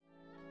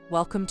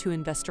Welcome to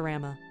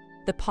Investorama,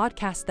 the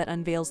podcast that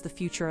unveils the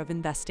future of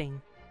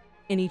investing.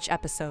 In each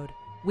episode,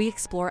 we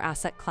explore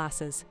asset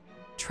classes,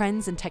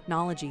 trends, and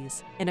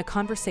technologies in a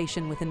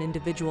conversation with an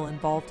individual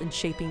involved in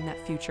shaping that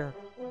future.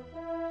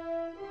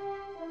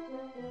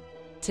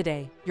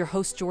 Today, your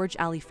host George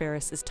Ali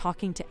Ferris is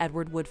talking to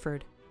Edward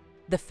Woodford,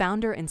 the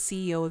founder and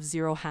CEO of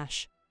Zero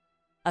Hash,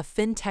 a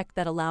fintech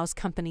that allows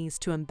companies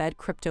to embed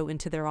crypto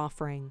into their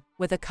offering.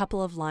 With a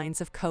couple of lines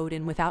of code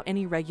and without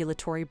any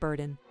regulatory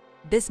burden,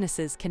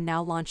 businesses can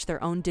now launch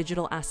their own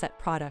digital asset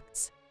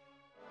products,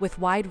 with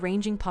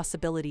wide-ranging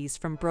possibilities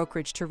from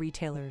brokerage to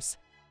retailers.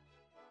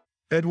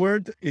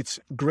 Edward, it's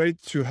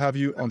great to have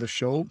you on the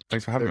show.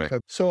 Thanks for having me.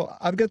 So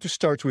I've got to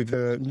start with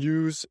the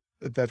news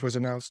that was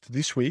announced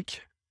this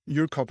week.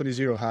 Your company,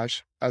 Zero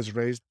Hash, has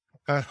raised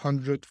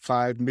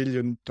 $105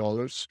 million.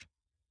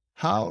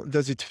 How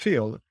does it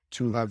feel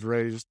to have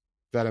raised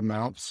that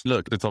amount?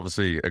 Look, it's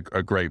obviously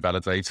a great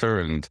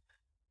validator, and,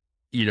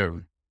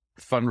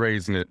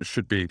 fundraising it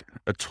should be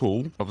a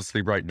tool.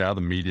 Obviously, right now,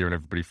 the media and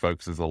everybody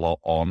focuses a lot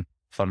on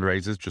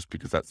fundraisers just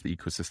because that's the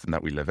ecosystem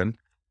that we live in.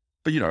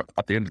 But,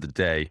 at the end of the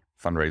day,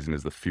 fundraising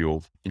is the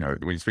fuel. When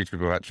you speak to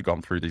people who have actually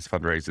gone through these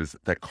fundraisers,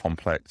 they're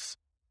complex.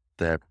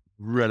 They're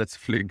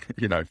relatively,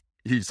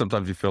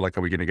 sometimes you feel like,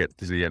 are we going to get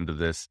to the end of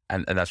this?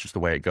 And that's just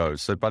the way it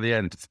goes. So by the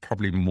end, it's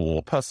probably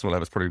more personal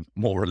level, it's probably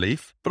more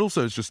relief, but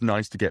also it's just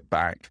nice to get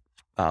back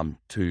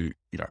to,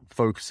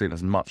 focusing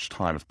as much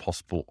time as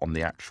possible on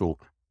the actual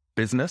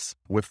business.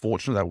 We're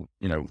fortunate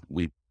that,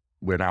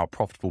 we're now a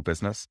profitable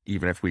business.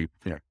 Even if we,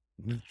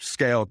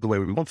 scale the way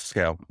we want to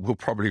scale, we'll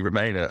probably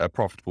remain a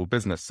profitable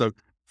business. So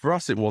for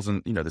us, it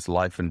wasn't, this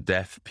life and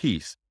death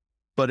piece,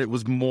 but it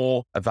was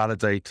more a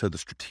validator, the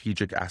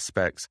strategic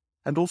aspects.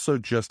 And also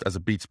just as a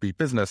B2B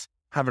business,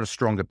 having a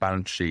stronger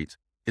balance sheet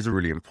is a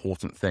really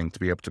important thing to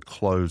be able to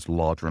close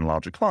larger and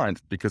larger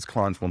clients, because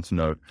clients want to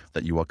know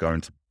that you are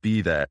going to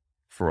be there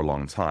for a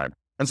long time.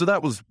 And so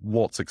that was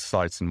what's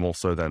exciting more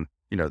so than,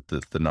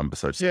 the number.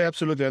 So yeah,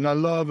 absolutely. And I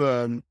love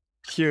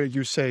hear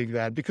you saying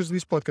that, because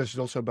this podcast is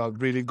also about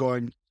really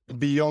going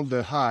beyond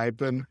the hype.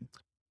 And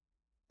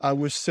I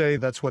would say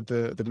that's what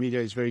the media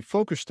is very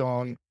focused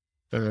on.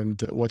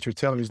 And what you're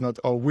telling me is not,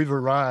 oh, we've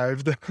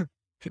arrived.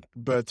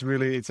 But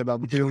really, it's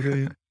about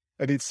building,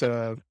 and it's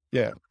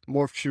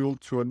more fuel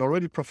to an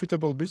already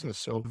profitable business.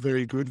 So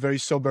very good, very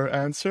sober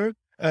answer.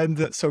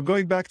 And so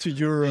going back to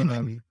your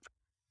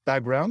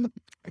background,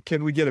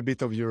 can we get a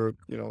bit of your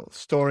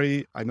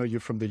story? I know you're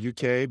from the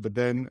UK, but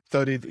then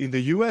studied in the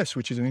US,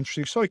 which is an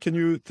interesting story. Can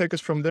you take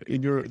us from there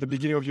in the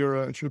beginning of your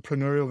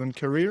entrepreneurial and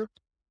career?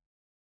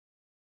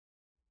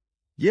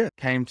 Yeah,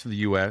 came to the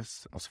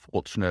US. I was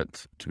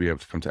fortunate to be able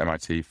to come to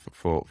MIT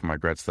for my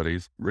grad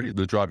studies. Really,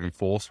 the driving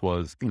force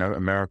was,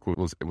 America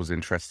was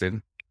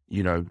interesting,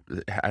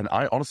 and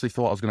I honestly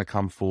thought I was going to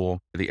come for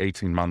the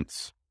 18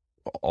 months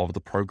of the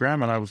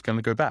program and I was going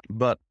to go back.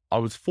 But I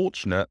was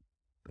fortunate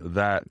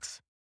that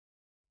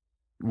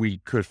we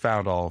could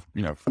founded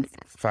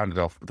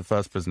off the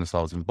first business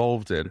I was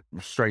involved in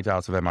straight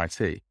out of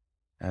MIT.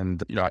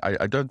 And,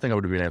 I don't think I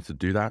would have been able to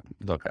do that.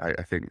 Look,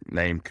 I think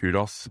name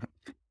kudos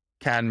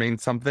can mean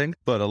something,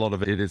 but a lot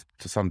of it is,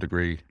 to some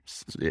degree,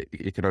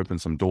 it can open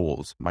some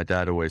doors. My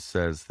dad always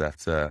says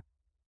that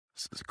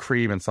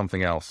cream and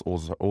something else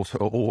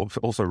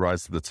also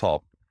rise to the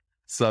top.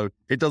 So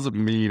it doesn't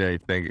mean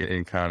anything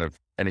in kind of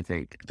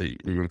anything that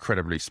you're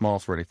incredibly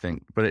smart or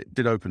anything, but it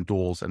did open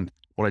doors. And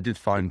what I did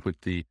find with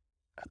the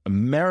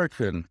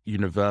American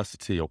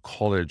university or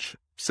college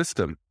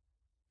system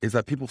is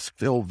that people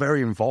feel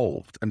very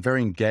involved and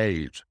very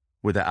engaged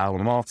with their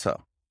alma mater.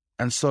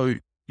 And so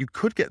you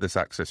could get this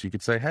access. You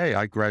could say, hey,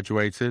 I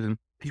graduated, and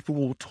people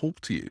will talk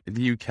to you. In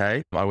the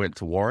UK, I went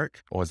to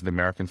Warwick, or as the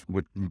Americans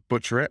would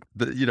butcher it,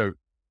 but,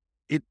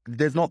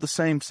 there's not the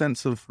same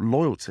sense of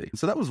loyalty.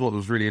 So that was what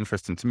was really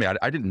interesting to me.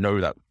 I didn't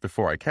know that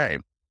before I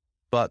came,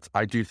 but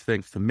I do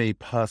think for me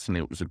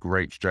personally, it was a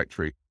great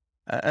trajectory.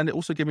 And it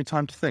also gave me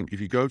time to think. If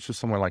you go to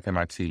somewhere like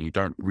MIT and you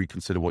don't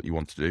reconsider what you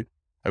want to do,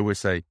 I always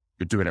say,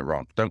 you're doing it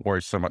wrong. Don't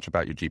worry so much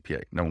about your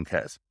GPA. No one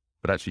cares.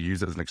 But actually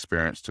use it as an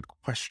experience to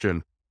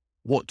question,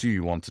 what do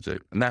you want to do?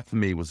 And that for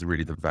me was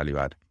really the value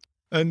add.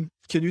 And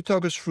can you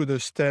talk us through the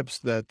steps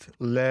that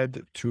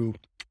led to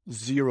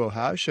Zero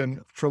Hash?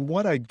 And from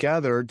what I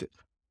gathered,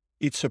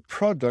 it's a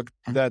product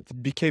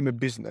that became a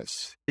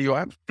business.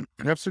 You're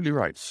absolutely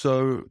right.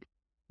 So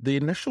the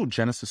initial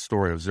genesis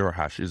story of Zero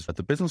Hash is that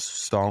the business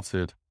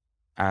started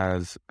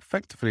as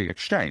effectively an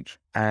exchange.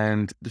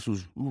 And this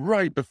was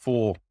right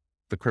before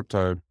the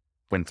crypto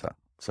winter,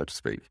 so to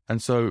speak.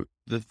 And so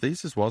the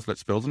thesis was,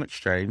 let's build an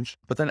exchange.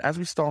 But then as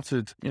we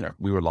started,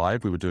 we were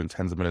live, we were doing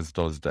tens of millions of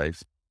dollars a day.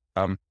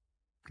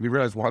 We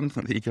realized, one,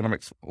 that the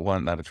economics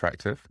weren't that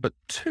attractive. But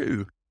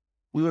two,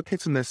 we were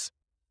hitting this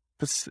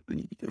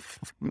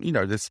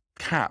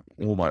cap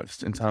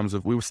almost in terms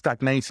of we were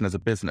stagnating as a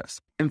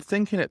business. In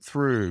thinking it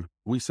through,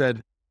 we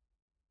said,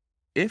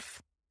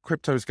 if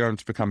crypto is going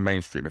to become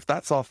mainstream, if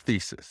that's our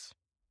thesis,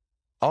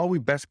 are we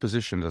best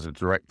positioned as a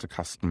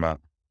direct-to-customer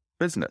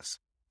business?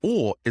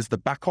 Or is the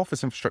back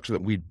office infrastructure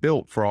that we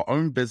built for our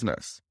own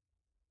business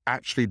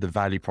actually the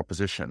value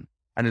proposition?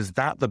 And is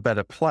that the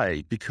better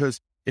play? Because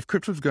if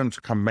crypto is going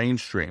to become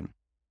mainstream,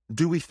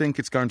 do we think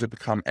it's going to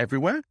become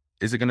everywhere?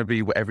 Is it going to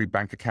be where every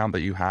bank account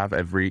that you have,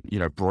 every,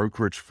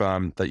 brokerage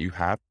firm that you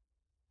have?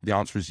 The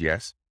answer is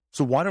yes.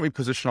 So why don't we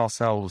position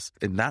ourselves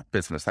in that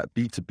business, that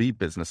B2B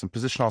business, and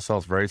position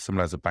ourselves very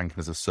similar as a banking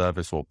as a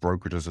service or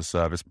brokerage as a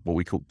service, what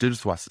we call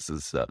digital assets as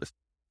a service.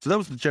 So that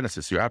was the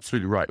genesis. You're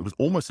absolutely right. It was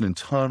almost an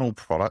internal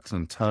product, an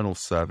internal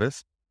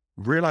service.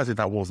 Realizing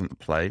that wasn't the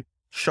play,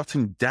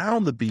 shutting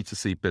down the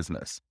B2C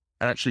business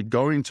and actually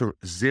going to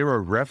zero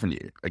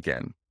revenue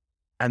again,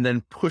 and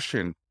then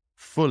pushing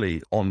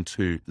fully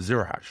onto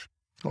Zero Hash.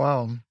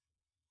 Wow.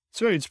 It's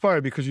very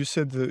inspiring because you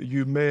said that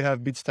you may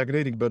have been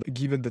stagnating, but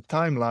given the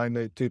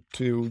timeline,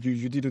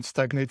 you didn't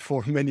stagnate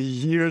for many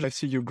years. I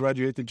see you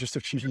graduated just a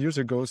few years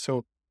ago.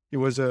 So it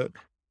was a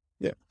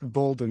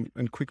bold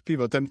and quick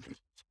pivot. And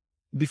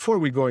before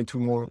we go into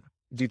more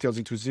details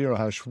into Zero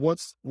Hash,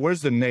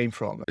 where's the name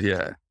from?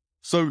 Yeah.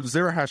 So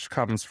Zero Hash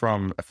comes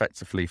from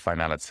effectively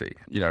finality.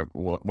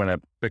 When a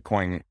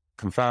Bitcoin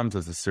confirmed,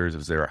 there's a series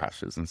of zero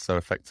hashes. And so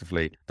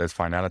effectively there's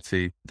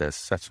finality, there's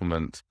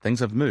settlement, things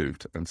have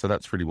moved. And so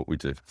that's really what we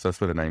do. So that's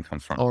where the name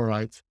comes from. All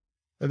right.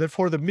 And then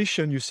for the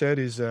mission, you said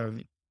is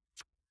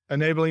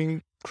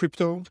enabling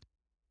crypto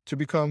to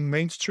become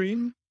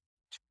mainstream.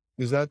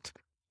 Is that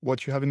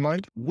what you have in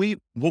mind?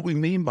 What we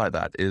mean by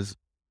that is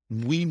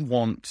we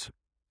want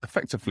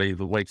effectively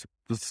this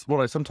is what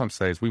I sometimes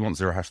say is we want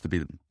Zero Hash to be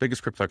the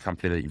biggest crypto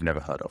company that you've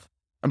never heard of.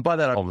 And by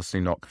that, I'm obviously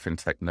not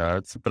fintech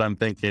nerds, but I'm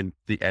thinking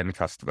the end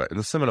customer in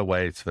a similar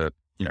way to,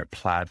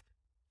 Plaid.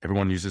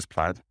 Everyone uses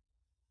Plaid,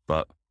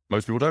 but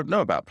most people don't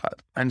know about Plaid.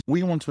 And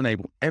we want to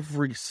enable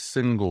every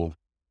single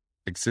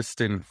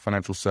existing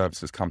financial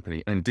services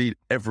company, and indeed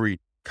every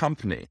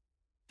company,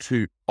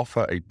 to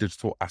offer a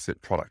digital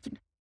asset product,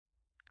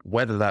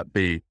 whether that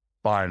be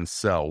buy and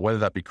sell, whether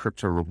that be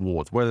crypto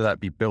rewards, whether that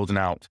be building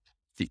out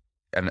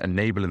and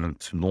enabling them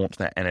to launch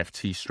their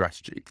NFT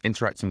strategy,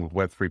 interacting with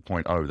Web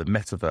 3.0, the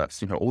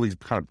metaverse, all these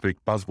kind of big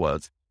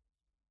buzzwords.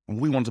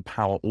 We want to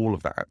power all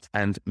of that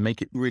and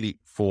make it really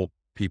for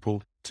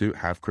people to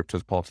have crypto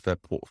as part of their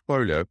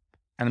portfolio.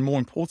 And more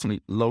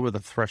importantly, lower the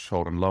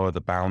threshold and lower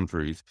the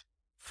boundaries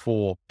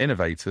for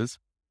innovators,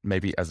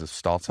 maybe as a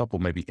startup or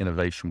maybe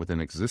innovation within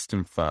an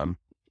existing firm,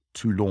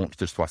 to launch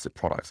digital asset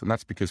products. And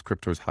that's because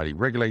crypto is highly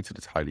regulated,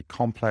 it's highly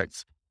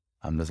complex,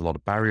 and there's a lot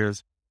of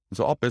barriers. And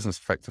so our business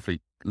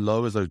effectively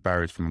lowers those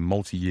barriers from a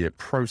multi-year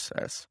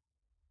process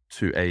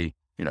to a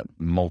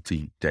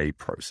multi-day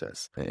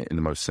process in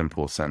the most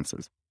simple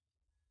senses.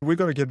 We're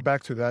going to get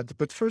back to that.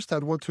 But first,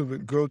 I'd want to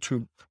go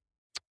to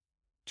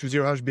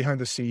Zero Hash behind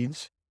the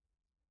scenes.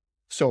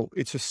 So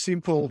it's a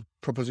simple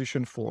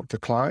proposition for the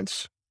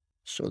clients.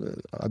 So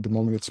at the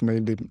moment,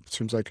 it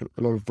seems like a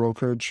lot of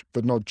brokerage,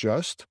 but not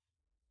just.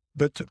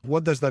 But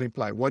what does that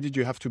imply? What did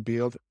you have to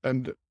build?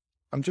 And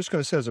I'm just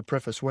going to say as a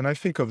preface, when I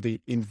think of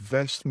the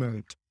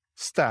investment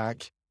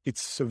stack,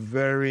 it's a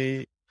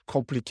very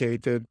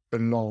complicated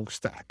and long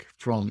stack,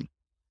 from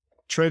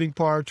trading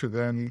part to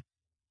then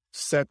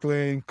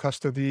settling,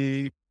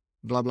 custody,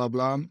 blah, blah,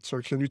 blah.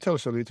 So can you tell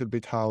us a little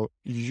bit how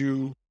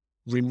you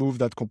remove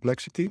that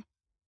complexity?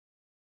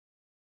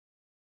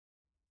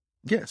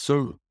 Yeah.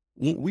 So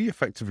what we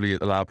effectively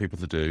allow people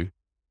to do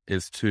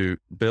is to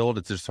build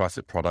a digital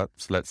asset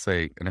product, so let's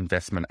say an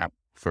investment app,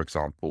 for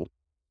example,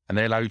 and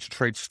they allow you to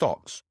trade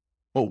stocks.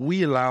 What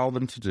we allow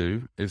them to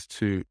do is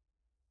to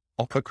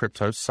offer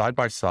crypto side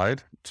by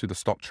side to the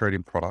stock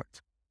trading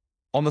product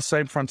on the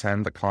same front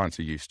end that clients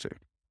are used to.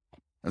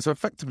 And so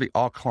effectively,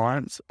 our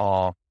clients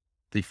are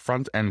the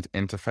front end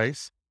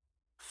interface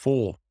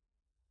for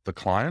the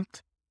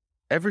client.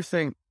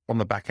 Everything on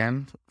the back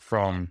end,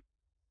 from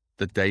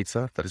the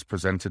data that is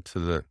presented to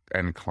the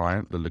end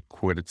client, the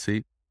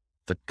liquidity,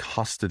 the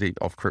custody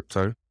of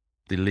crypto,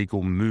 the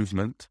legal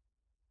movement,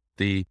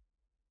 the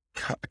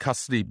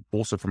custody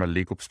also from a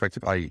legal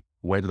perspective, i.e.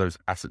 where do those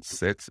assets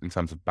sit in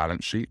terms of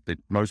balance sheet?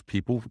 Most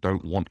people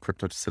don't want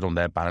crypto to sit on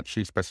their balance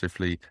sheet,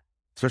 especially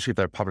if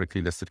they're a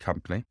publicly listed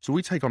company. So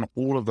we take on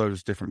all of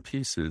those different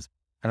pieces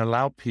and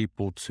allow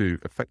people to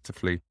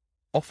effectively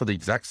offer the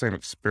exact same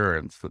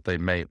experience that they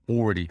may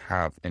already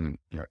have in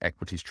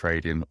equities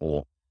trading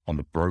or on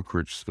the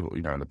brokerage,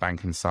 on the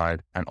banking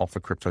side, and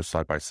offer crypto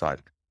side by side.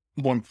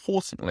 More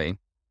importantly,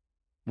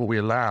 what we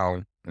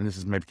allow, and this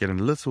is maybe getting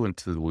a little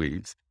into the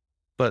weeds,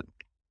 but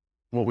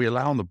what we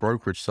allow on the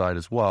brokerage side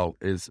as well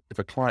is if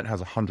a client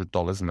has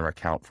 $100 in their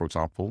account, for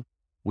example,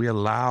 we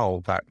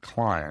allow that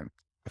client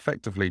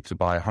effectively to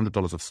buy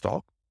 $100 of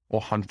stock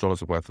or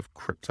 $100 worth of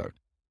crypto.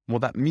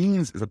 What that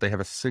means is that they have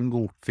a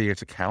single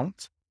fiat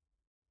account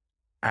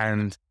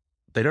and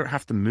they don't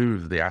have to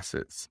move the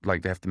assets,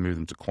 like they have to move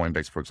them to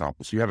Coinbase, for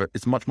example. So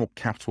it's much more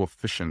capital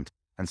efficient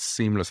and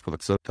seamless for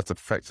so that's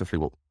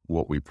effectively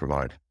what we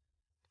provide.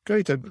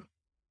 Great.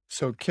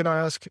 So can I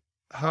ask,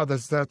 how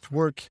does that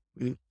work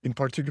in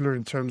particular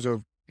in terms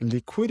of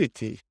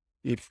liquidity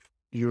if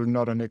you're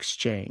not an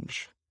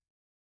exchange?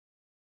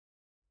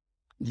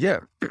 Yeah.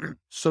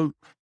 So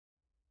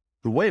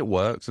the way it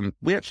works, and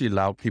we actually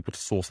allow people to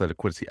source their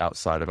liquidity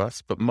outside of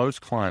us, but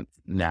most clients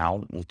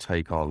now will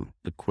take our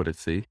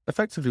liquidity.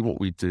 Effectively, what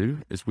we do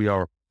is we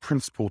are a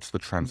principal to the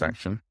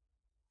transaction,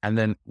 and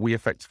then we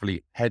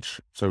effectively hedge.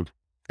 So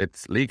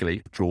it's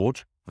legally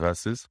George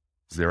versus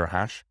Zero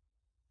Hash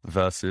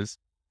versus,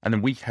 and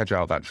then we hedge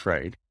out that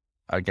trade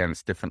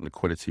against different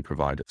liquidity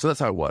providers. So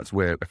that's how it works.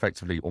 We're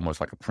effectively almost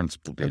like a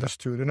principal dealer.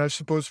 Understood. And I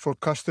suppose for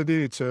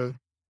custody, it's a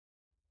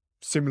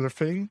similar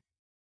thing?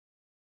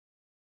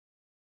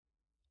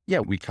 Yeah,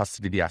 we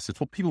custody the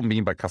assets. What people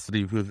mean by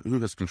custody, who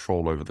has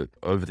control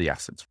over the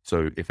assets.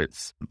 So if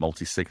it's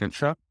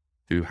multi-signature,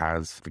 who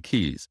has the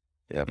keys,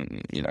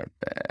 and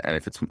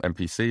if it's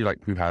MPC,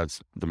 like who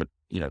has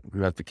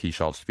the key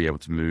shards to be able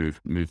to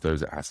move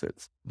those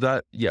assets.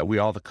 We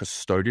are the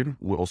custodian.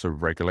 We're also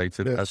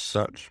regulated as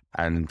such.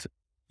 And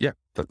yeah,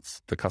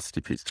 that's the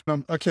custody piece.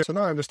 Okay, so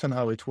now I understand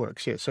how it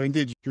works. Yeah, so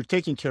indeed, you're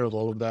taking care of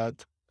all of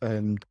that.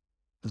 And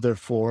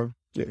therefore,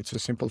 yeah, it's a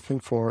simple thing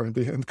for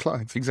the end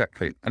clients.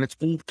 Exactly. And it's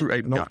all through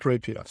API. Not through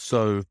API.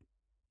 So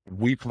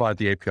we provide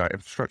the API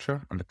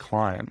infrastructure and the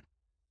client.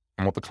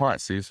 And what the client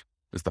sees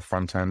is the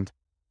front end,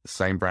 the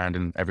same brand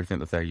and everything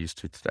that they're used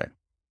to today.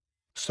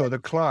 So the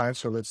client,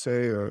 so let's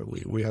say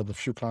we have a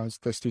few clients,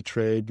 Testy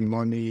Trade,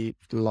 Money,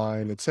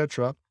 Line,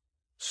 etc.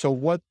 So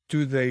what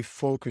do they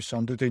focus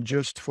on? Do they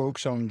just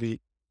focus on the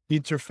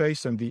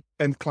interface and the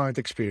end client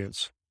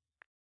experience?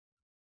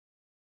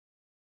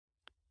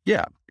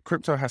 Yeah,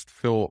 crypto has to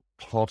feel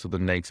part of the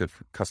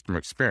native customer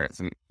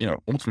experience. And,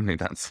 ultimately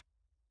that's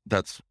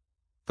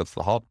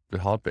the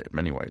hard bit in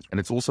many ways. And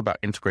it's also about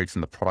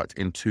integrating the product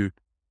into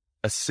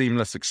a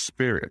seamless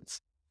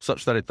experience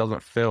such that it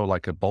doesn't feel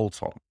like a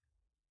bolt-on.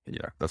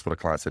 That's what a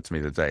client said to me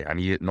the other day. I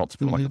need it not to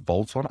feel like a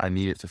bolt-on. I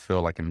need it to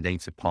feel like a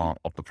native part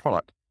of the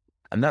product.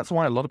 And that's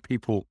why a lot of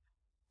people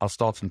are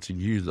starting to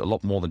use a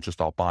lot more than just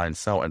our buy and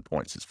sell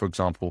endpoints. It's, for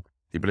example,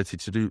 the ability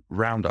to do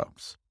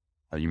roundups.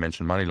 You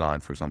mentioned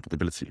Moneyline, for example, the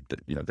ability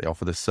that, they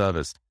offer this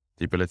service,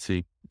 the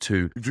ability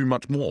to do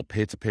much more,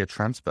 peer-to-peer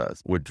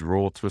transfers,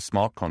 withdraw to a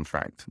smart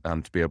contract,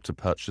 and to be able to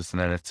purchase an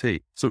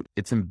NFT. So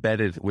it's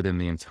embedded within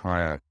the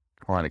entire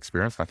client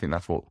experience. I think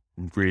that's what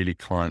really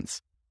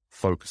clients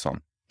focus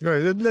on.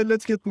 Right.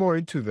 Let's get more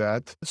into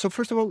that. So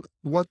first of all,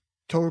 what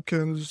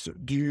tokens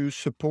do you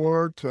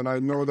support? And I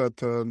know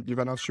that you've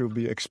announced you'll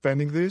be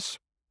expanding this,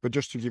 but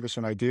just to give us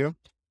an idea.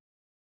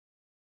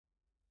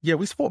 Yeah,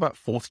 we support about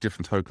 40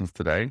 different tokens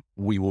today.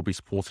 We will be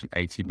supporting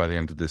 80 by the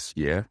end of this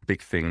year.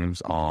 Big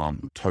themes are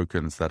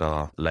tokens that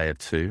are layer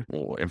 2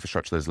 or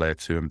infrastructure that's layer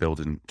 2 and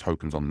building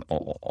tokens on,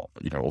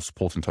 or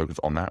supporting tokens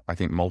on that. I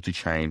think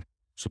multi-chain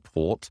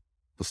support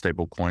for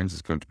stable coins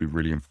is going to be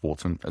really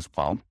important as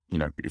well.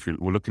 If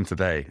we're looking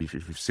today, if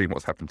you've seen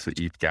what's happened to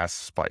ETH gas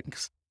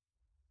spikes,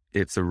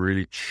 it's a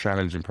really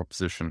challenging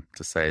proposition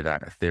to say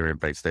that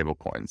Ethereum-based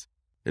stablecoins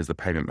is the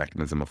payment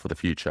mechanism for the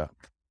future.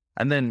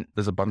 And then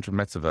there's a bunch of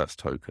metaverse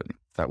token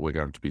that we're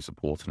going to be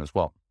supporting as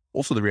well.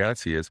 Also, the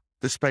reality is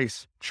this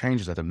space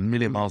changes at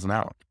 1,000,000 miles an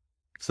hour.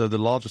 So the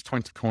largest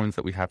 20 coins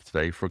that we have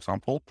today, for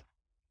example,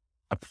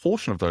 a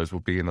portion of those will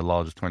be in the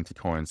largest 20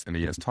 coins in a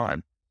year's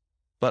time.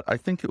 But I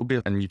think it will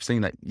be, and you've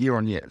seen that year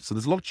on year. So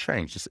there's a lot of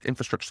change. This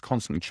infrastructure is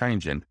constantly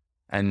changing,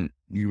 and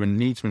you will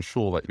need to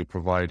ensure that you're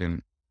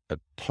providing a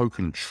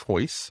token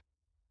choice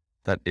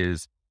that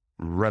is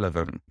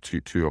relevant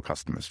to your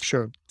customers.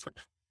 Sure.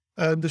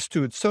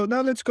 Understood. So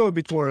now let's go a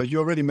bit more. You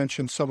already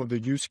mentioned some of the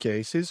use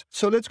cases.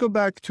 So let's go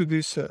back to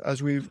this,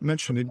 as we've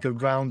mentioned in the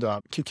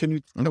roundup. Can you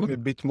tell me a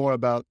bit more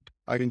about,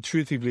 I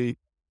intuitively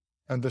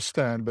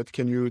understand, but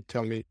can you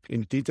tell me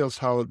in details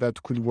how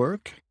that could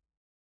work?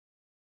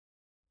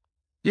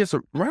 Yeah,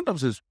 so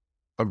roundups is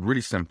a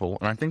really simple,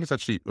 and I think it's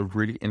actually a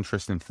really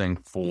interesting thing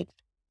for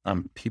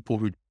people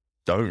who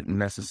don't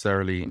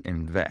necessarily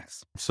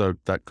invest. So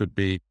that could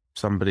be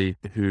somebody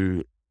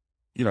who,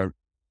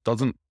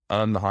 doesn't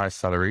earn the highest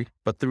salary,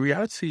 but the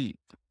reality,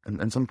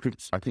 and some people,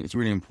 I think it's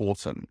really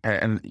important.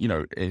 And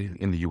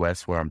in the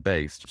US where I'm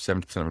based,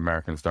 70% of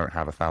Americans don't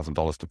have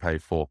 $1,000 to pay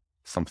for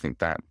something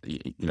that,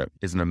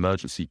 is an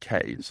emergency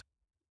case.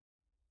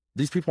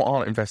 These people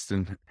aren't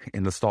investing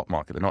in the stock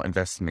market. They're not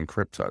investing in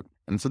crypto.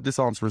 And so this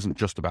answer isn't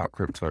just about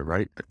crypto,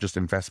 right? Just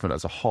investment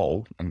as a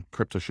whole, and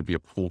crypto should be a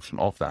portion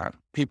of that.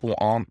 People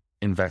aren't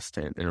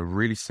investing in a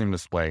really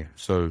seamless way.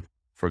 So,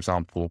 for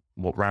example,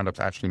 what roundups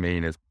actually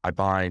mean is I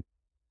buy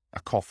a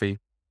coffee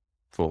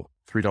for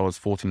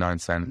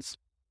 $3.49,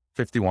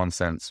 51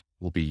 cents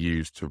will be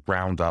used to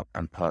round up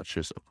and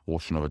purchase a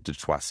portion of a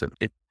digital asset.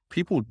 If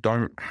people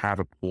don't have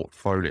a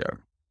portfolio,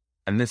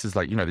 and this is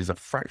like, these are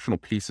fractional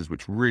pieces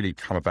which really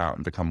come about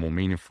and become more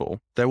meaningful,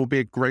 there will be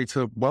a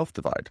greater wealth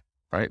divide,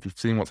 right? If you've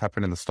seen what's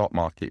happened in the stock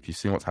market, if you've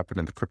seen what's happened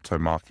in the crypto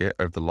market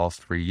over the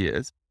last 3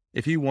 years,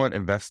 if you weren't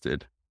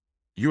invested,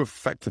 you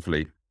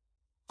effectively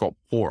got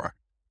poorer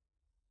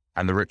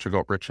and the richer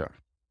got richer.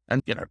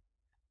 And,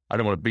 I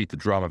don't want to beat the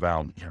drum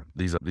about,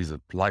 these are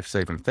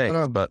life-saving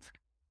things, but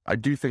I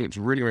do think it's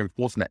really, really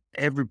important that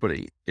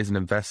everybody is an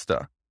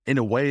investor in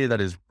a way that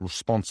is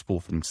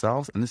responsible for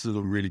themselves. And this is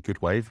a really good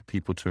way for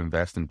people to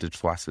invest in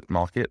digital asset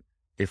market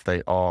if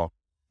they are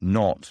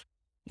not,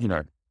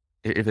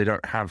 if they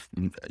don't have,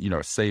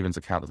 a savings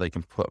account that they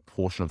can put a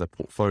portion of their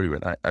portfolio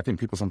in. I think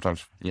people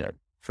sometimes,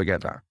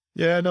 forget that.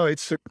 Yeah, no,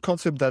 it's a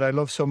concept that I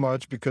love so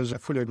much because I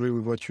fully agree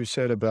with what you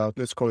said about,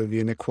 let's call it the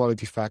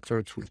inequality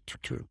factor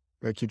to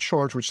make it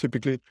short, which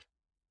typically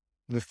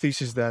the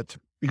thesis that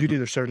you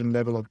need a certain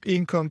level of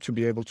income to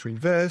be able to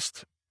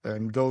invest.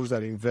 And those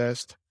that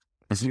invest,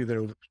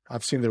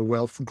 I've seen their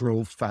wealth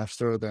grow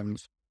faster than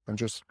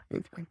just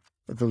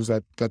those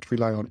that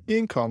rely on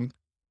income.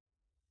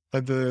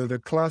 And the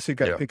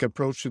classic, I think,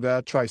 approach to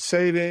that, try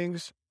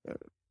savings,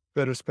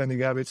 better spending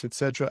habits,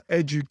 etc.,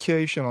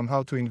 education on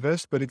how to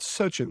invest, but it's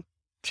such a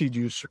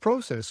tedious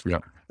process. Yeah.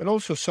 And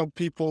also some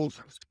people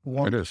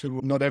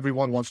not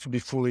everyone wants to be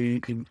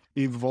fully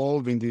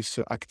involved in this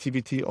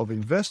activity of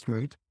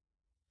investment.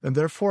 And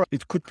therefore,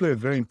 it could play a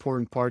very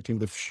important part in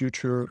the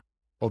future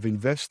of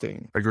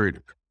investing. Agreed.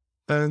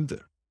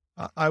 And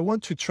I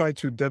want to try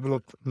to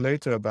develop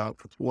later about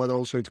what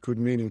also it could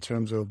mean in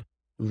terms of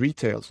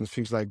retails and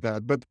things like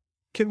that. But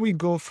can we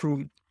go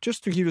through,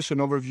 just to give us an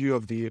overview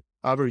of the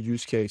other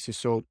use cases?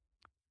 So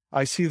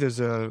I see there's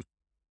a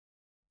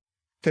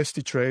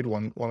Testy Trade,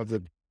 one of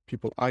the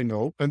people I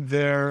know, and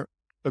they're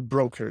a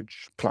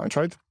brokerage client,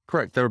 right?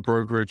 Correct. They're a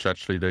brokerage.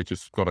 Actually, they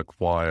just got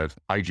acquired.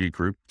 IG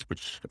Group,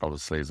 which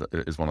obviously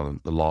is one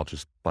of the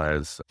largest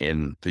players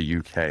in the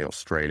UK,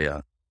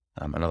 Australia,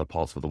 and other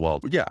parts of the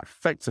world. But yeah,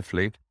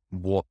 effectively,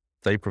 what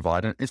they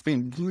provide, and it's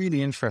been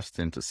really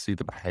interesting to see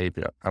the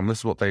behavior. And this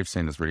is what they've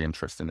seen is really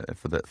interesting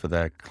for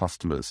their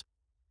customers,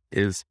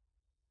 is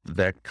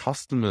their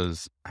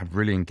customers have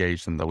really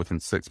engaged in that within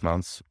 6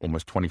 months,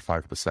 almost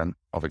 25%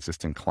 of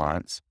existing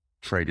clients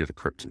traded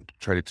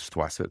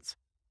digital assets,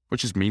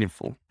 which is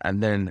meaningful.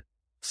 And then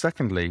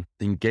secondly,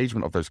 the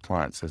engagement of those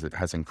clients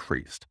has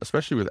increased,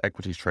 especially with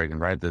equities trading,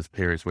 right? There's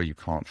periods where you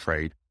can't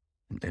trade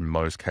in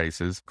most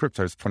cases.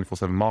 Crypto is a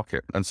 24/7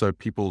 market. And so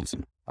people's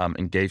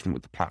engagement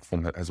with the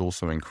platform has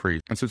also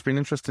increased. And so it's been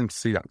interesting to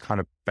see that kind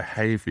of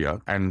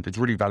behavior, and it's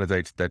really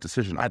validated their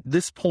decision. At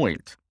this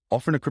point,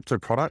 offering a crypto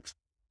product,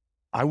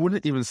 I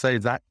wouldn't even say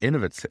that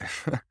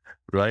innovative,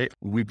 right?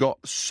 We've got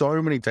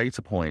so many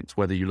data points,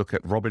 whether you look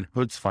at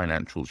Robinhood's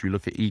financials, you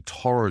look at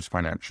eToro's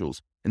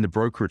financials in the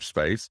brokerage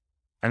space,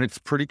 and it's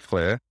pretty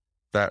clear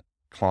that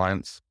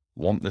clients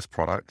want this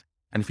product.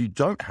 And if you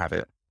don't have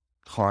it,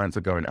 clients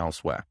are going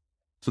elsewhere.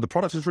 So the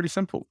product is really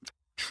simple.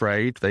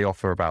 Trade, they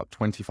offer about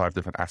 25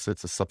 different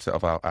assets, a subset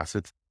of our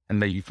assets,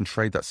 and you can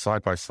trade that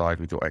side by side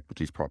with your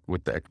equities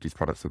with the equities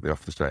products that they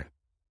offer today.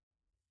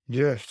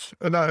 Yes,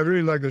 and I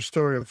really like the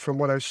story. From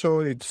what I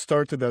saw, it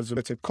started as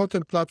a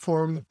content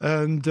platform.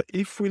 And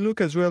if we look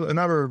as well,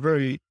 another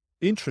very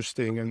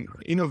interesting and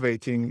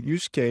innovating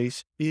use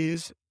case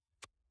is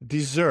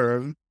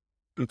Deserve.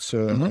 It's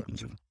a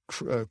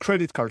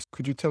credit card.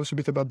 Could you tell us a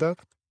bit about that?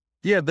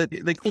 Yeah,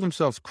 they call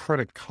themselves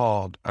credit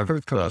card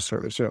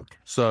service. Yeah.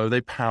 So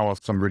they power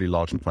some really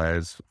large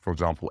players. For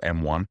example,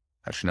 M1,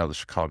 actually now the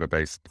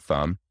Chicago-based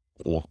firm,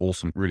 or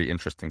some really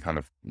interesting kind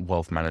of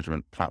wealth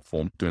management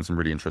platform doing some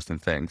really interesting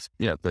things.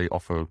 Yeah, they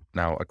offer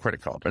now a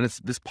credit card, and it's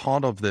this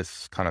part of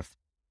this kind of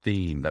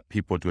theme that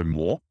people are doing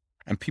more,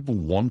 and people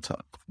want to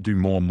do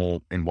more and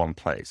more in one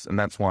place, and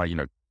that's why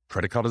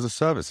credit card as a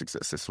service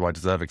exists. This is why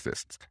Deserve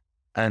exists,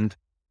 and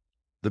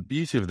the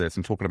beauty of this,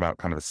 and talking about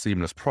kind of a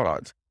seamless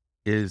product,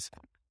 is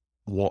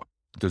what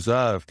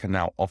Deserve can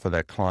now offer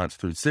their clients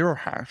through Zero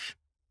Hash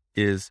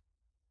is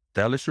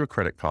they'll issue a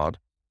credit card,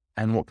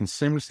 and what can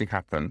seamlessly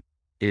happen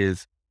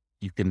is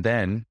you can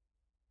then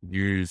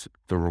use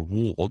the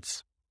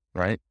rewards,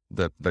 right,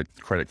 that the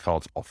credit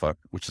cards offer,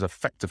 which is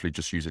effectively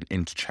just using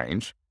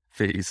interchange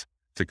fees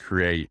to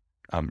create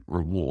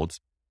rewards.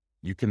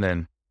 You can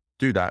then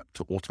do that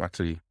to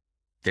automatically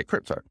get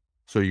crypto.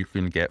 So you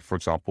can get, for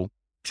example,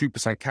 2%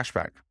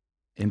 cashback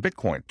in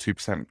Bitcoin,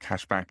 2%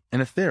 cashback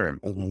in Ethereum,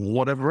 or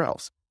whatever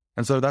else.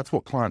 And so that's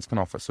what clients can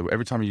offer. So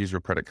every time you use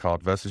your credit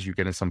card versus you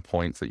getting some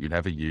points that you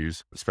never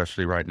use,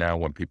 especially right now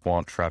when people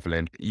aren't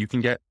traveling, you can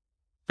get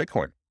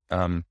Bitcoin.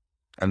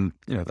 And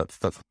that's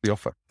the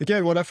offer.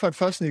 Again, what I find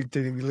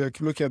fascinating,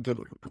 looking at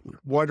the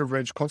wider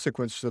range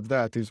consequences of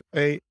that, is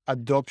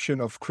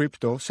adoption of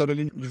crypto.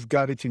 Suddenly you've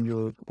got it in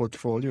your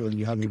portfolio and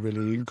you haven't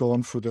really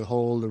gone through the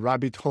whole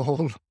rabbit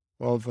hole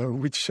of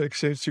which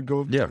exchange to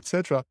go,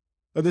 etc.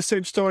 The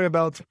same story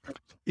about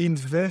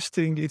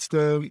investing. It's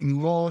the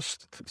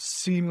most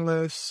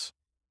seamless,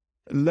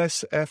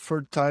 less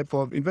effort type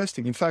of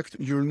investing. In fact,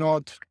 you're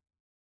not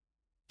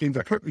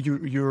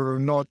you're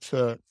not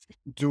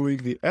doing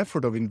the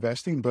effort of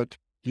investing, but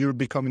you're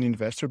becoming an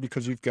investor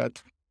because you've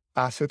got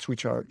assets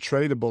which are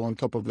tradable on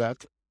top of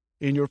that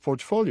in your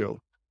portfolio.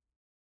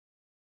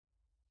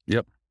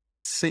 Yep.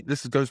 See,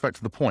 this goes back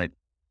to the point.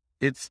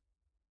 It's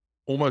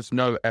almost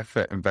no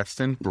effort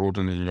investing,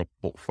 broadening your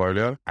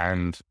portfolio,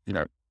 and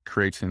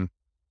creating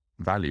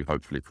value,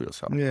 hopefully, for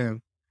yourself. Yeah.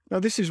 Now,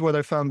 this is what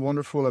I found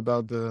wonderful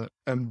about the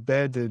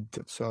embedded.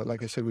 So,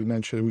 like I said,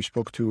 we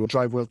spoke to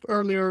Drive Wealth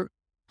earlier,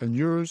 and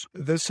yours.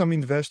 There's some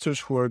investors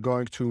who are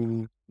going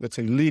to, let's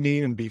say, lean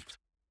in and be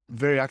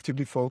very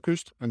actively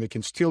focused, and they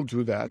can still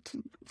do that.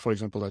 For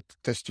example, at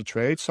testy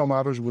trade, some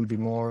others will be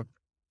more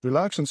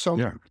relaxed, and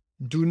some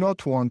do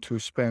not want to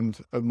spend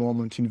a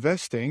moment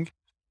investing,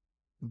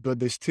 but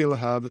they still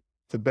have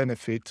the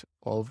benefit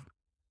of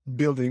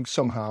building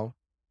somehow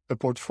a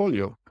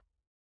portfolio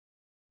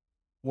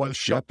while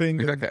shopping.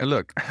 Exactly. And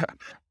look,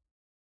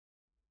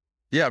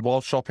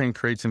 while shopping,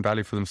 creating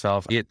value for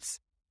themselves, it's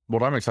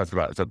what I'm excited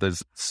about is that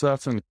there's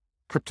certain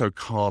crypto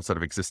cards that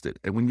have existed.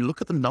 And when you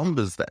look at the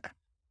numbers there,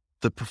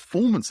 the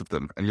performance of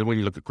them, and when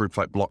you look at groups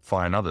like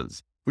BlockFi and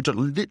others, which are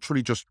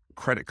literally just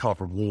credit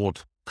card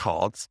reward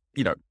cards,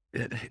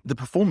 the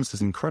performance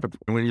is incredible.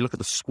 And when you look at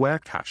the Square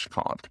Cash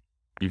card,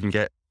 you can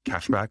get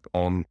cash back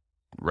on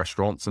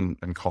restaurants and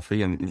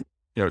coffee, and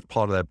it's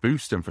part of their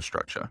Boost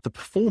infrastructure. The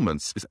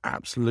performance is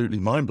absolutely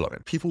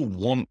mind-blowing. People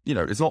want,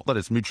 it's not that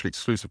it's mutually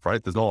exclusive,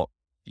 right?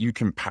 You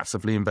can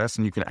passively invest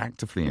and you can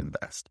actively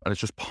invest. And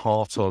it's just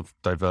part of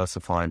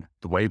diversifying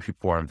the way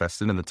people are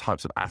investing and the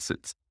types of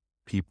assets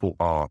people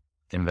are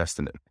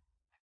investing in.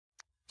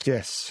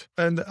 Yes.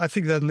 And I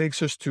think that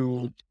links us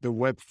to the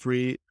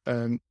Web3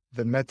 and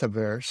the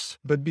metaverse.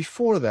 But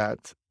before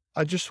that,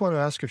 I just want to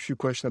ask a few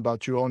questions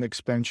about your own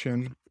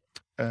expansion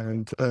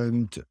and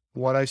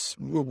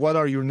what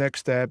are your next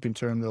steps in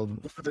terms of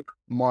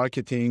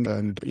marketing,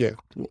 and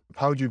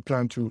how do you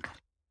plan to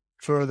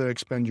further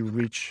expand your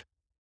reach?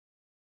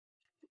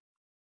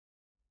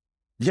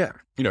 Yeah,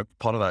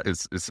 part of that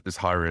is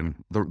hiring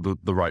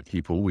the right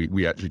people.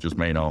 We actually just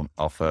made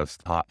our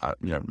first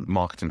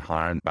marketing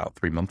hire in about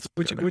 3 months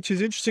ago. Which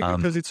is interesting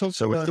because it's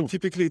also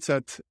typically it's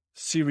at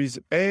Series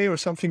A or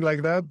something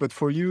like that, but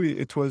for you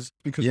it was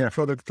because the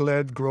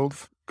product-led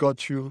growth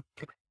got you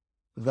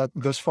that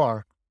thus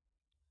far.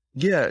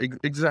 Yeah,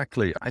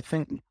 exactly. I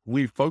think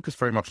we focus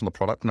very much on the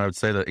product, and I would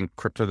say that in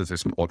crypto there's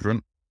this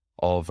quadrant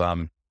of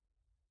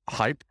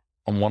hype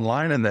on one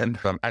line and then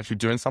actually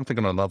doing something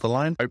on another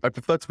line. I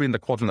prefer to be in the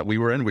quadrant that we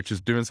were in, which is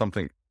doing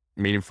something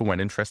meaningful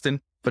and interesting,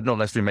 but not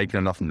necessarily making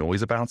enough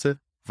noise about it,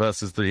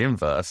 versus the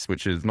inverse,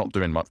 which is not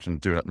doing much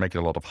and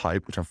making a lot of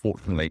hype, which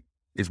unfortunately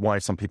is why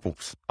some people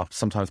are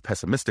sometimes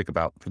pessimistic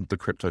about the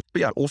crypto.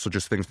 But also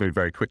just things move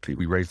very quickly.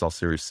 We raised our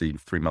Series C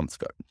 3 months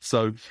ago.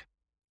 So,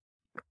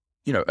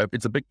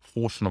 it's a big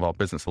portion of our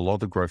business. A lot of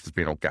the growth has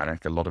been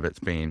organic. A lot of it's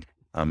been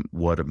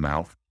word of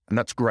mouth. And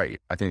that's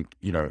great. I think,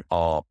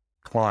 our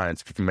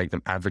clients, if you can make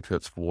them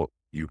advocates for what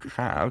you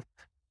have,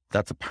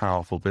 that's a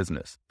powerful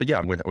business. But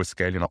we're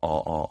scaling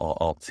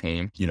our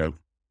team.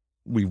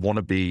 We want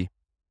to be,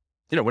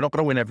 we're not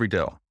going to win every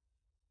deal,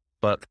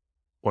 but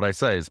what I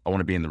say is I want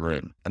to be in the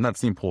room. And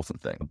that's the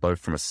important thing, both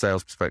from a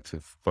sales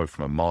perspective, both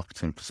from a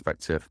marketing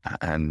perspective.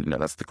 And,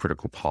 that's the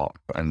critical part.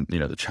 And,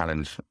 the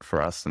challenge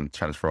for us and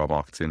challenge for our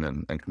marketing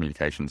and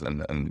communications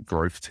and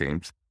growth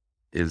teams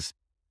is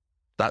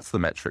that's the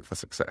metric for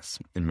success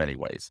in many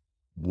ways.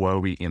 Were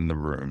we in the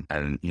room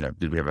and,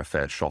 did we have a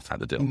fair shot at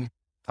the deal? And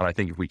I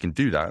think if we can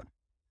do that,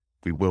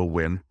 we will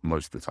win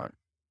most of the time.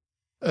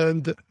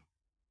 And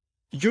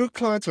your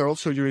clients are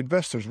also your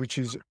investors, which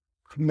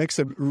makes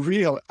them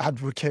real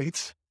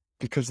advocates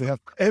because they have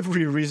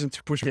every reason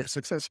to push for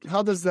success.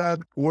 How does that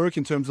work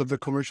in terms of the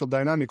commercial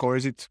dynamic, or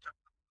is it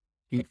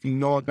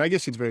not? I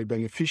guess it's very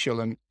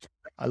beneficial, and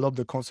I love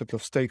the concept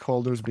of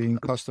stakeholders being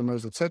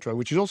customers, etc.,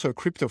 which is also a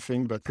crypto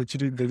thing, but it's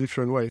in a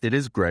different way. It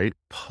is great.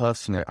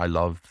 Personally, I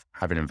love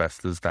having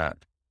investors that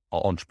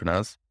are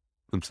entrepreneurs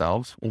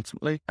themselves,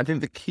 ultimately. I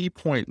think the key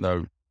point,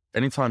 though,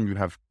 anytime you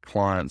have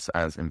clients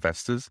as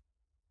investors,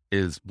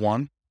 is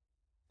one,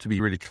 to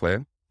be really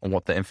clear on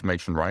what their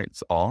information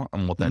rights are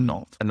and what they're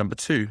not. And number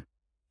two,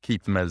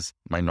 keep them as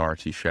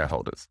minority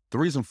shareholders. The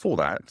reason for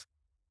that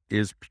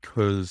is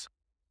because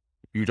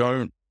you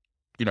don't,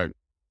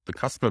 the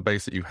customer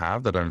base that you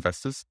have that are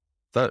investors,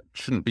 that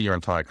shouldn't be your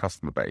entire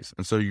customer base.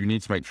 And so you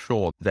need to make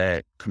sure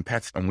they're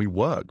competitive, and we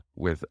work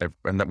with,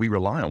 and that we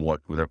rely on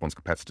work with everyone's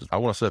competitors. I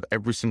want to serve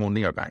every single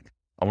neobank.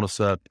 I want to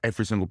serve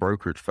every single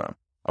brokerage firm.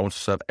 I want to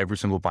serve every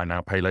single buy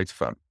now, pay later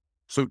firm.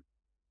 So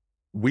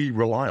we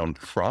rely on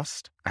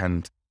trust,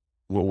 and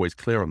we're always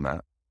clear on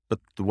that. But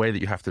the way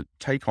that you have to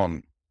take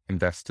on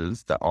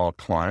investors that are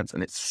clients,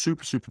 and it's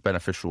super, super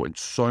beneficial in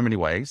so many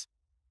ways,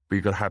 but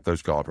you've got to have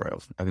those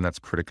guardrails. I think that's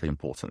critically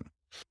important.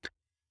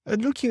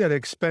 And looking at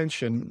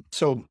expansion,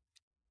 so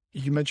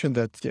you mentioned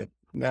that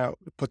now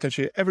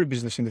potentially every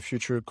business in the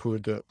future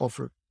could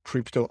offer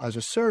crypto as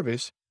a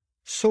service.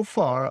 So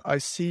far, I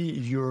see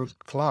your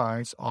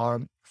clients are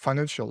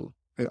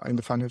in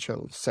the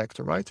financial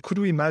sector, right? Could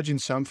we imagine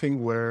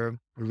something where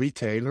a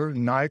retailer,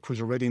 Nike,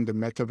 was already in the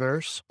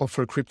metaverse,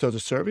 offer crypto as a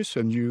service,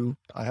 and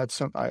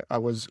I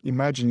was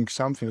imagining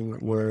something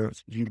where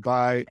you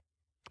buy,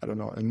 I don't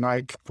know, a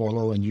Nike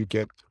polo and you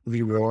get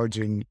rewards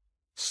in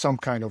some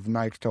kind of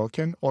Nike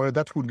token, or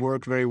that would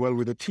work very well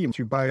with a team.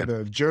 You buy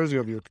the jersey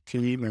of your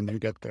team and you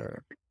get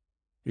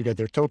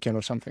their token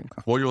or something.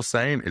 What you're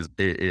saying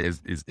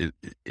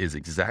is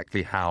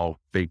exactly how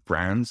big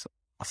brands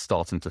are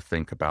starting to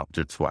think about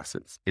digital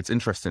assets. It's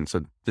interesting.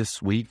 So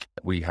this week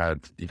we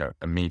had,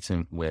 a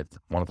meeting with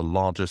one of the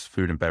largest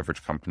food and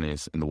beverage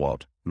companies in the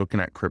world, looking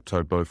at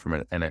crypto both from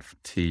an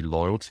NFT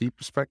loyalty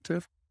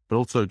perspective, but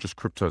also just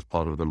crypto as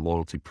part of the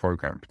loyalty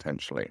program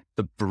potentially.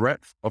 The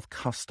breadth of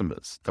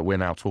customers that we're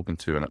now talking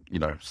to, and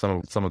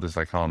some of this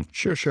I can't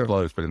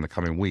disclose, but in the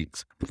coming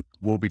weeks,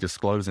 we'll be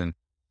disclosing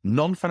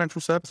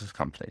non-financial services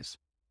companies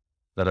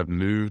that have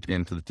moved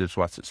into the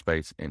digital asset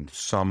space in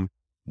some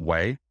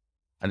way.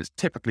 And it's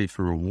typically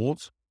through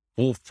rewards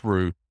or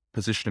through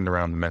positioning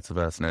around the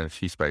metaverse and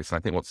NFT space. And I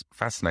think what's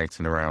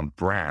fascinating around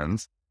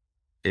brands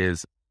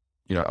is,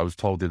 I was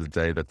told the other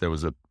day that there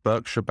was a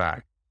Berkshire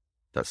bag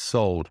that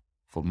sold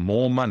for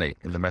more money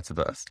in the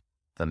metaverse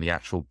than the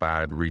actual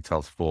bag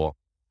retails for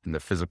in the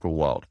physical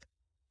world.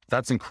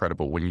 That's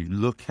incredible when you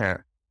look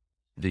at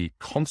the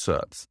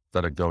concerts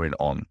that are going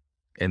on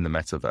in the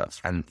metaverse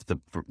and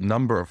the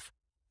number of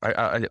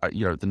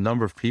the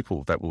number of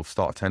people that will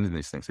start attending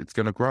these things. It's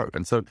going to grow.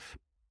 And so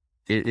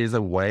it is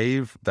a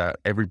wave that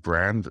every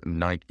brand,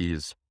 Nike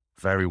is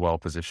very well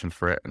positioned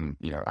for it. And,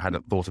 I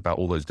hadn't thought about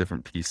all those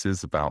different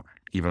pieces about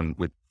even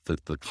with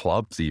the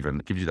clubs,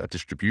 even it gives you that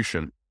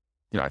distribution.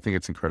 I think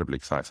it's incredibly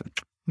exciting.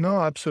 No,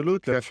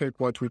 absolutely. I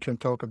think what we can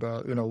talk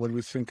about, when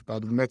we think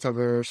about the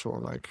metaverse or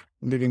like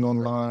living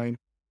online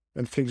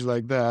and things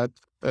like that.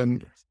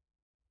 And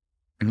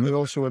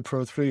also at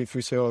Pro3, if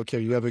we say, okay,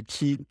 you have a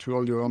key to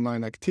all your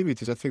online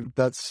activities, I think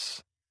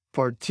that's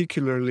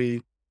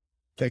particularly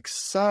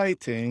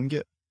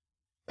exciting.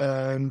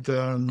 And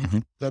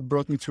that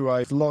brought me to,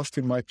 I've lost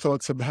in my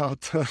thoughts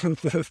about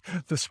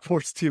the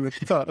sports team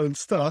and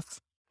stuff.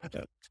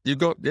 You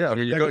got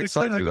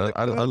excited.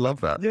 I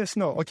love that. Yes,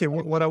 no. Okay.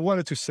 What I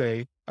wanted to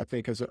say, I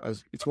think as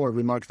it's more a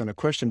remark than a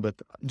question,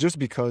 but just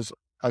because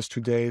as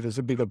today, there's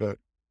a bit of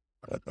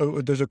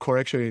there's a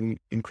correction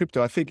in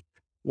crypto. I think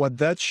what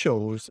that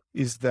shows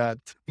is that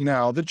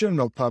now the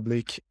general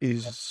public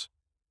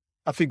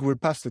I think we're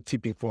past the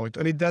tipping point,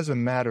 and it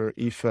doesn't matter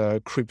if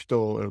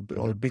crypto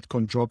or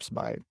Bitcoin drops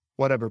by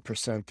whatever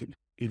percent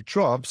it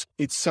drops.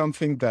 It's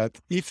something that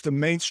if the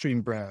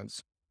mainstream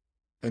brands,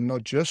 and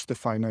not just the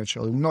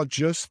financial, not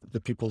just the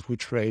people who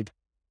trade,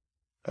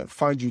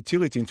 find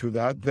utility into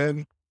that,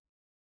 then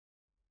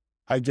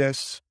I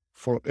guess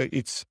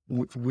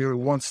we're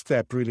one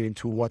step really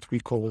into what we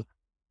call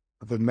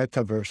the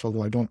metaverse,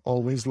 although I don't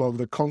always love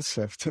the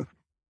concept.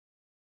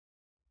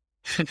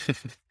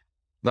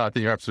 No, I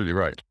think you're absolutely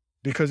right.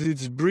 Because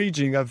it's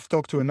bridging. I've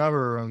talked to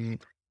another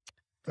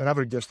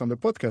guest on the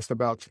podcast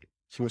about,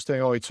 he was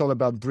saying, it's all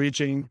about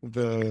bridging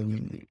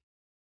the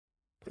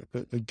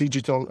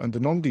digital and the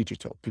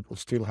non-digital. People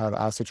still have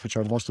assets which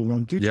are mostly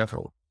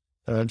non-digital.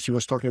 Yeah. And she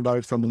was talking about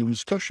it from an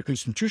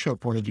institutional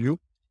point of view.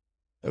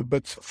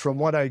 But from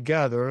what I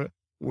gather,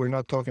 we're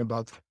not talking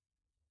about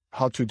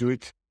how to do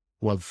it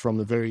well from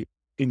a very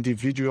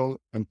individual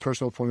and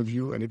personal point of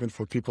view, and even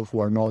for people who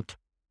are not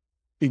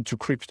into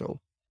crypto.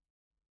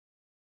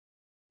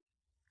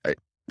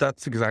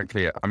 That's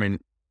exactly it. I mean,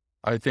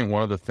 I think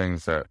one of the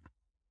things that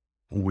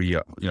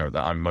that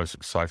I'm most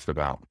excited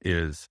about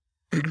is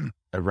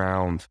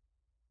around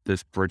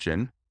this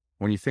bridging.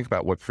 When you think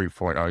about Web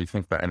 3.0, you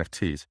think about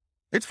NFTs.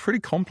 It's pretty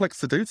complex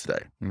to do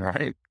today,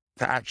 right?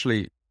 To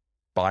actually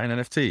buy an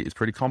NFT is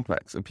pretty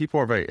complex, and people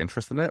are very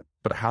interested in it.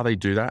 But how they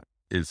do that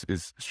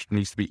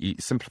needs to be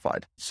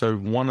simplified. So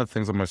one of the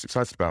things I'm most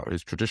excited about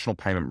is traditional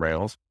payment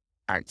rails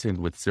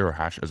acting with zero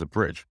hash as a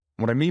bridge.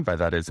 What I mean by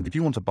that is, if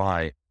you want to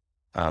buy,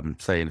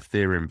 say, an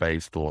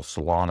Ethereum-based or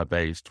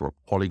Solana-based or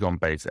a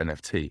Polygon-based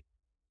NFT,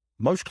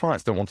 most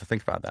clients don't want to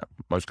think about that.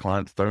 Most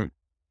clients don't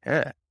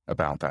care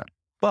about that.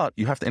 But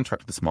you have to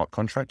interact with the smart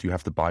contract. You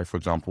have to buy, for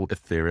example,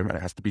 Ethereum, and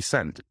it has to be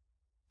sent.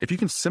 If you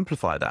can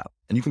simplify that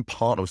and you can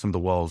partner with some of the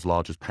world's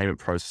largest payment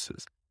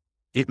processors,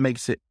 it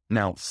makes it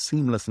now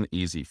seamless and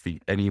easy for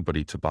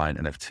anybody to buy an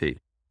NFT.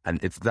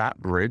 And it's that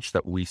bridge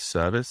that we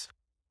service.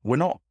 We're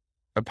not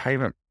a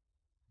payment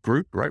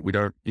group, right? We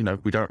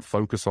don't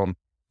focus on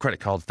credit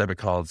cards, debit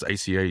cards,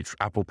 ACH,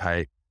 Apple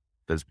Pay.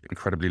 There's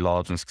incredibly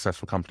large and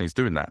successful companies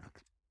doing that.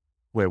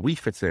 Where we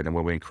fit in and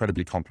where we're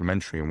incredibly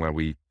complementary and where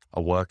we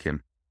are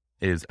working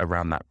is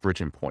around that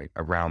bridging point,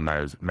 around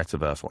those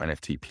metaverse or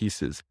NFT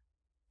pieces,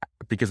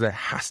 because there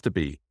has to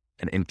be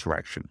an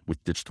interaction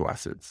with digital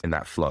assets in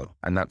that flow.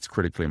 And that's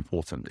critically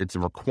important. It's a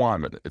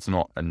requirement. It's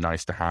not a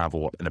nice to have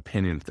or an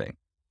opinion thing.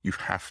 You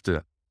have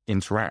to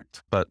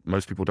interact, but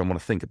most people don't want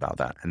to think about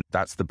that. And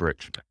that's the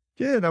bridge.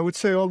 Yeah, and I would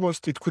say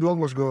it could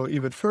almost go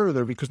even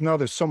further, because now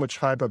there's so much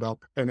hype about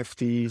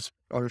NFTs,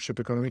 ownership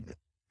economy,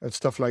 and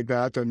stuff like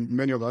that. And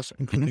many of us,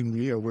 including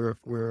me,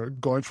 we're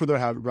going through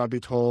the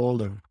rabbit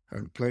hole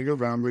and playing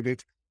around with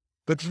it.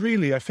 But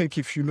really, I think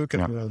if you look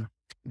at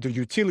the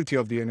utility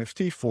of the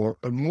NFT for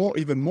a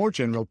even more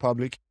general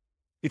public,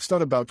 it's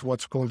not about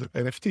what's called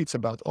NFT. It's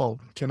about,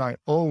 can I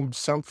own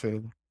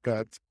something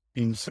that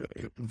is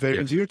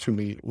very dear to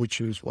me, which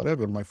is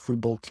whatever, my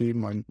football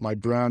team, my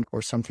brand,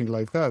 or something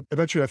like that.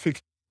 Eventually, I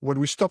think when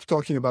we stop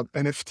talking about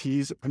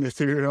NFTs and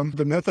Ethereum,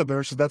 the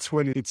metaverse, that's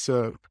when it's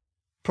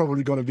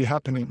probably going to be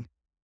happening.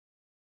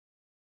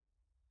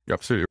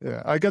 Absolutely.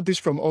 Yeah, I got this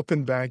from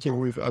open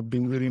banking. I've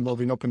been really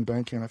involved in open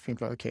banking. And I think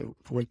like, okay,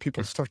 when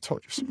people start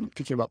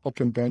speaking about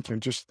open banking,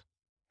 just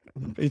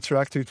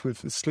interact it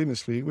with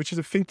seamlessly, which is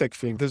a fintech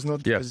thing. There's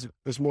not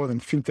there's more than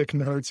fintech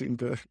nerds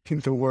in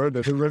the world.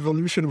 The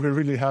revolution will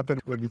really happen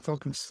when we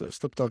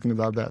stop talking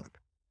about that.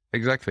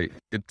 Exactly.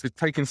 It's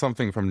taking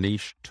something from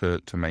niche to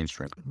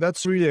mainstream.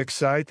 That's really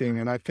exciting.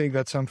 And I think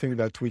that's something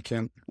that we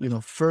can,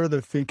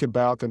 further think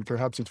about, and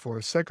perhaps it's for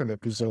a second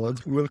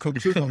episode. We'll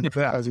conclude on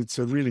that as it's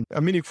a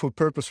meaningful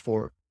purpose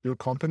for your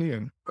company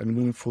and a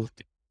meaningful,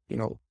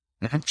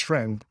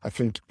 trend, I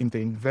think, in the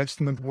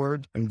investment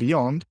world and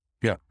beyond.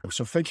 Yeah.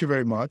 So thank you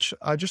very much.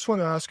 I just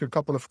want to ask a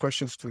couple of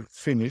questions to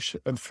finish.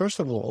 And first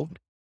of all,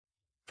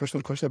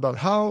 personal question about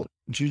how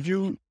do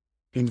you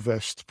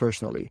invest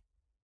personally?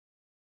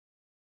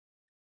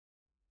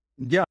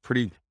 Yeah,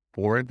 pretty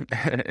boring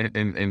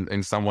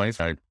in some ways.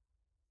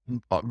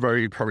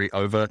 Very probably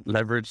over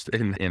leveraged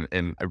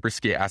in a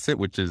risky asset,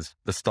 which is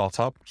the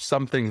startup.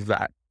 Some things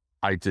that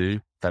I do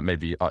that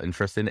maybe are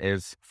interesting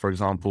is, for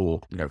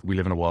example, we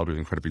live in a world with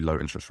incredibly low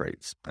interest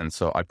rates. And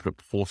so I put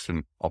a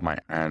portion of my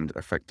and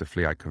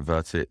effectively I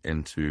convert it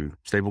into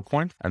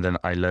stablecoin, and then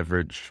I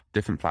leverage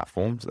different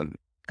platforms. And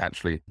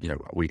actually,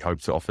 we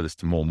hope to offer this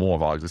to more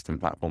of our existing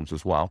platforms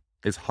as well.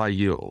 It's high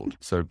yield.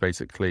 So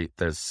basically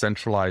there's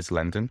centralized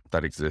lending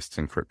that exists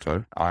in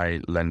crypto.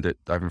 I'm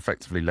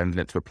effectively lending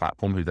it to a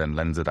platform who then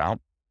lends it out,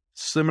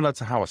 similar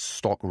to how a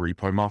stock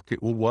repo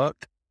market will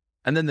work.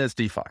 And then there's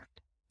DeFi.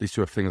 These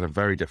two things are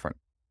very different.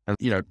 And,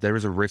 there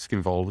is a risk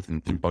involved in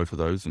both of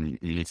those, and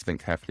you need to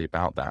think carefully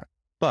about that.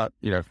 But,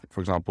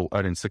 for example,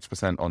 earning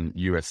 6% on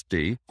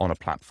USD on a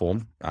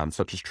platform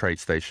such as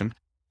TradeStation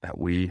that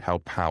we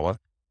help power,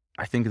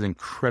 I think is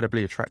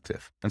incredibly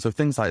attractive. And so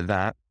things like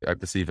that I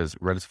perceive as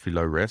relatively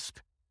low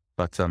risk,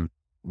 but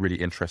really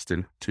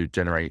interesting to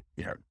generate,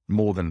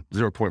 more than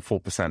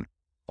 0.4%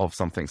 of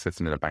something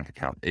sitting in a bank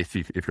account if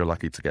you're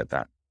lucky to get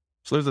that.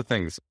 So those are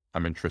things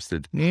I'm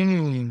interested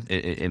in.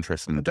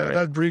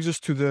 That brings us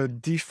to the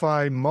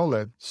DeFi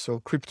mullet. So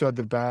crypto at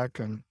the back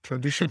and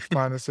traditional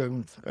finance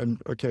and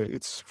okay,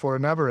 it's for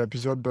another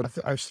episode, but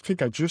I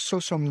think I just saw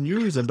some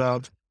news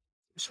about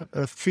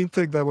a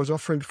fintech that was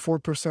offering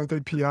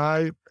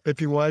 4%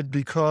 APY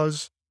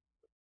because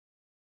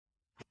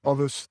of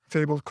a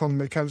stablecoin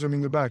mechanism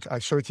in the back. I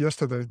saw it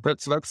yesterday.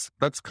 That's one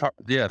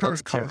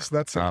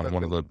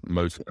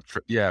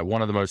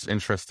of the most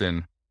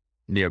interesting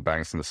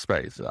neobanks in the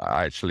space.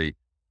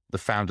 The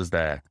founders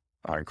there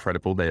are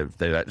incredible.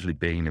 They've actually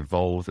been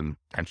involved, and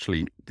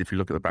actually, if you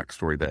look at the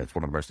backstory there, it's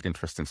one of the most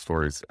interesting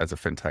stories as a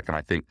fintech. And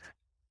I think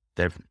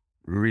they're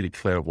really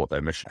clear of what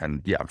their mission.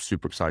 And yeah, I'm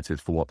super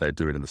excited for what they're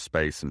doing in the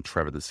space. And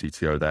Trevor, the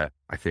CTO there,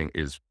 I think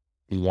is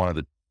one of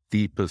the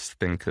deepest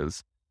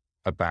thinkers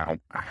about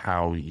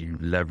how you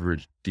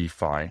leverage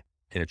DeFi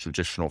in a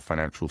traditional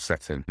financial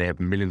setting. They have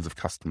millions of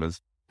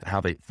customers, and how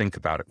they think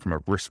about it from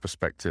a risk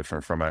perspective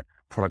and from a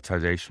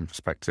productization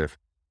perspective.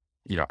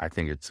 I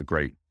think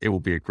it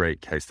will be a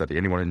great case study.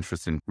 Anyone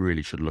interested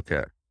really should look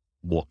at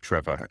what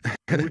Trevor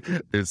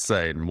is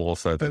saying more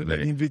so than me.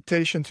 The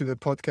invitation to the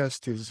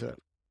podcast is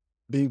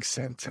being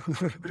sent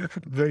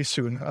very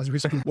soon as we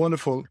speak.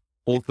 Wonderful.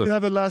 Awesome. We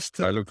have a last.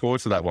 I look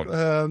forward to that one.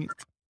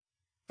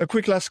 A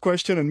quick last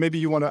question, and maybe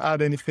you want to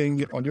add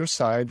anything on your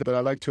side, but I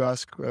like to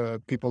ask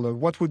people,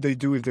 what would they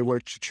do if they were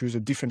to choose a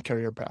different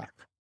career path?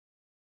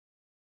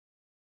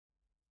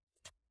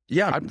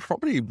 Yeah, I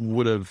probably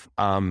would have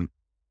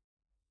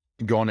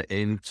gone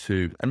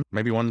into, and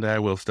maybe one day I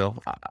will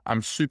still.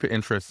 I'm super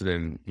interested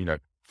in,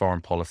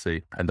 foreign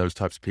policy and those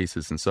types of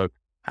pieces. And so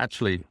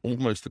actually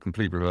almost the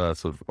complete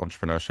reverse of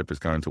entrepreneurship is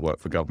going to work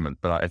for government.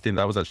 But I think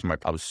that was actually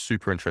I was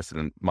super interested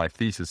in, my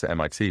thesis at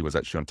MIT was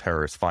actually on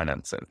terrorist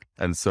financing.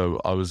 And so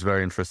I was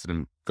very interested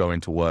in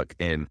going to work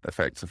in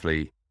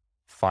effectively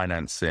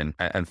financing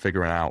and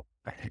figuring out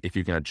if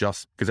you can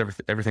adjust, because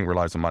everything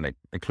relies on money,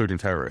 including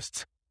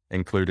terrorists,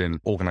 including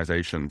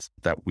organizations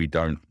that we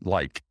don't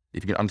like.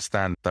 If you can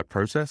understand that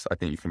process, I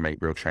think you can make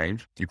real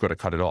change. You've got to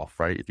cut it off,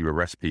 right? If you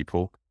arrest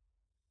people,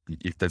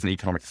 if there's an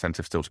economic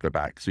incentive still to go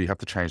back. So you have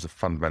to change the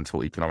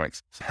fundamental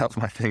economics. So that's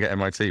my thing at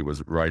MIT,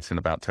 was writing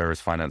about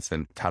terrorist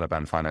financing,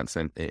 Taliban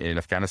financing in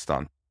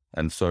Afghanistan.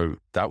 And so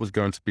that was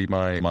going to be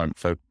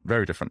so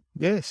very different.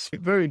 Yes,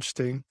 very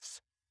interesting.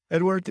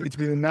 Edward, it's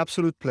been an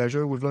absolute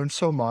pleasure. We've learned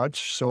so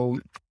much. So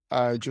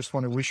I just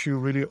want to wish you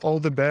really all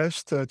the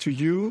best to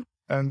you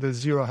and the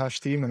Zero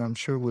Hash team. And I'm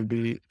sure we'll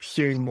be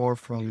hearing more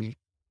from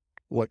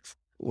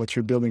what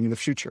you're building in the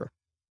future.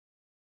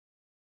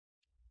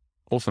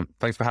 Awesome.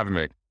 Thanks for having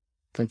me.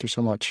 Thank you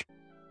so much.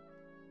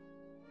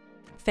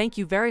 Thank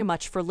you very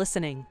much for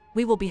listening.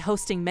 We will be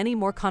hosting many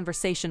more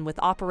conversation with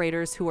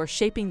operators who are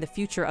shaping the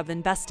future of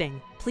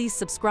investing. Please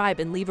subscribe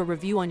and leave a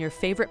review on your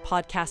favorite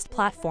podcast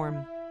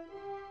platform.